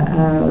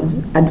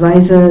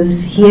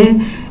advisors here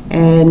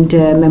and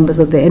members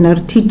of the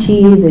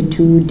NRTT, the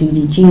two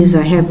DDGs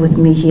I have with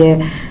me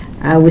here.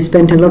 We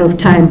spent a lot of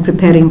time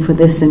preparing for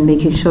this and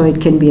making sure it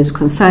can be as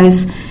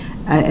concise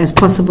as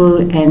possible,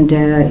 and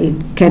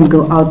it can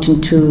go out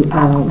into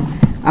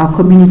our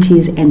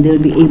communities and they'll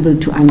be able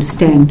to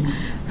understand.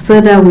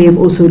 Further, we have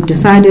also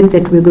decided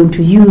that we're going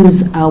to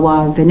use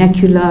our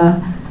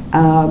vernacular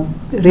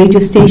radio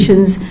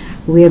stations.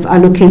 We have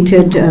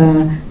allocated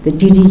the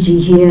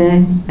DDG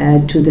here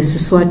to the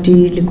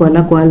Siswati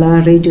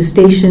Ligwala radio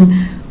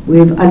station.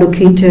 We've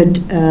allocated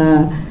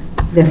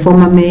the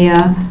former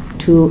mayor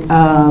to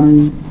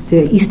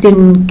the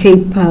Eastern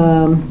Cape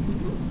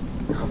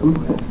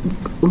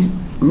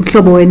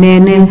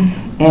Mhlobowenene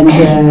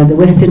and the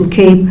Western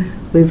Cape.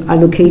 We've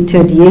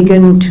allocated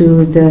Yegan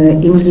to the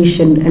English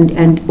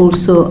and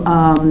also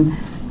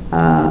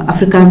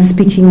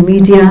Afrikaans-speaking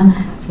media.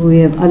 We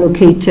have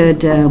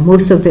allocated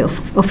most of the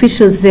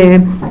officials there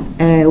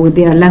with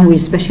their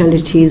language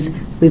specialties.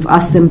 We've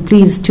asked them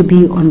please to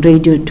be on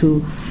radio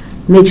to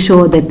make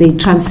sure that they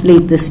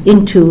translate this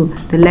into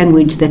the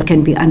language that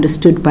can be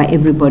understood by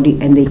everybody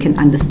and they can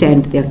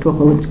understand. They're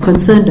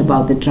concerned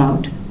about the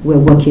drought. We're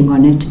working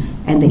on it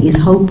and there is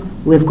hope.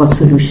 We've got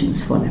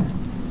solutions for them.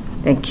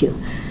 Thank you.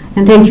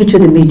 And thank you to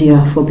the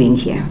media for being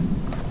here.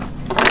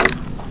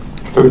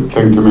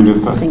 Thank you,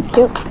 Minister. Thank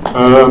you.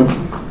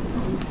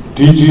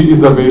 DG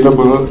is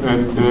available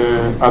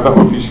and other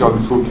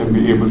officials who can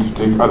be able to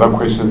take other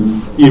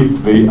questions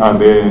if they are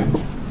there.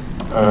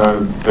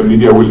 The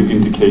media will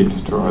indicate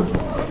to us.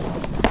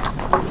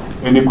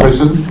 Any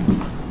questions?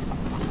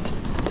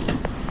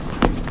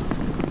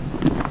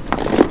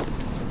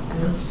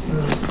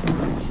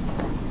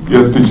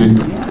 Yes, DG.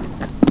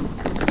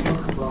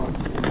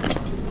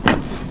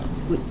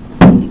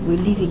 We're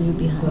leaving you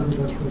behind. We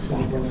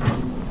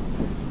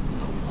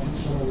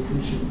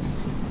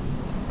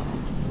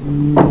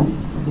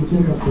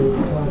think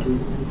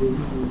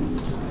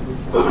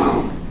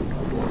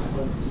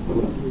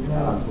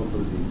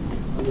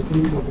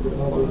of the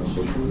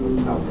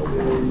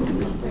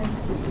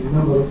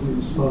number of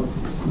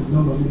municipalities. The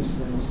number of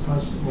municipalities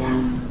touched on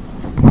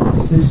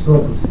 6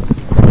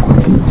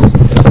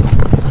 properties.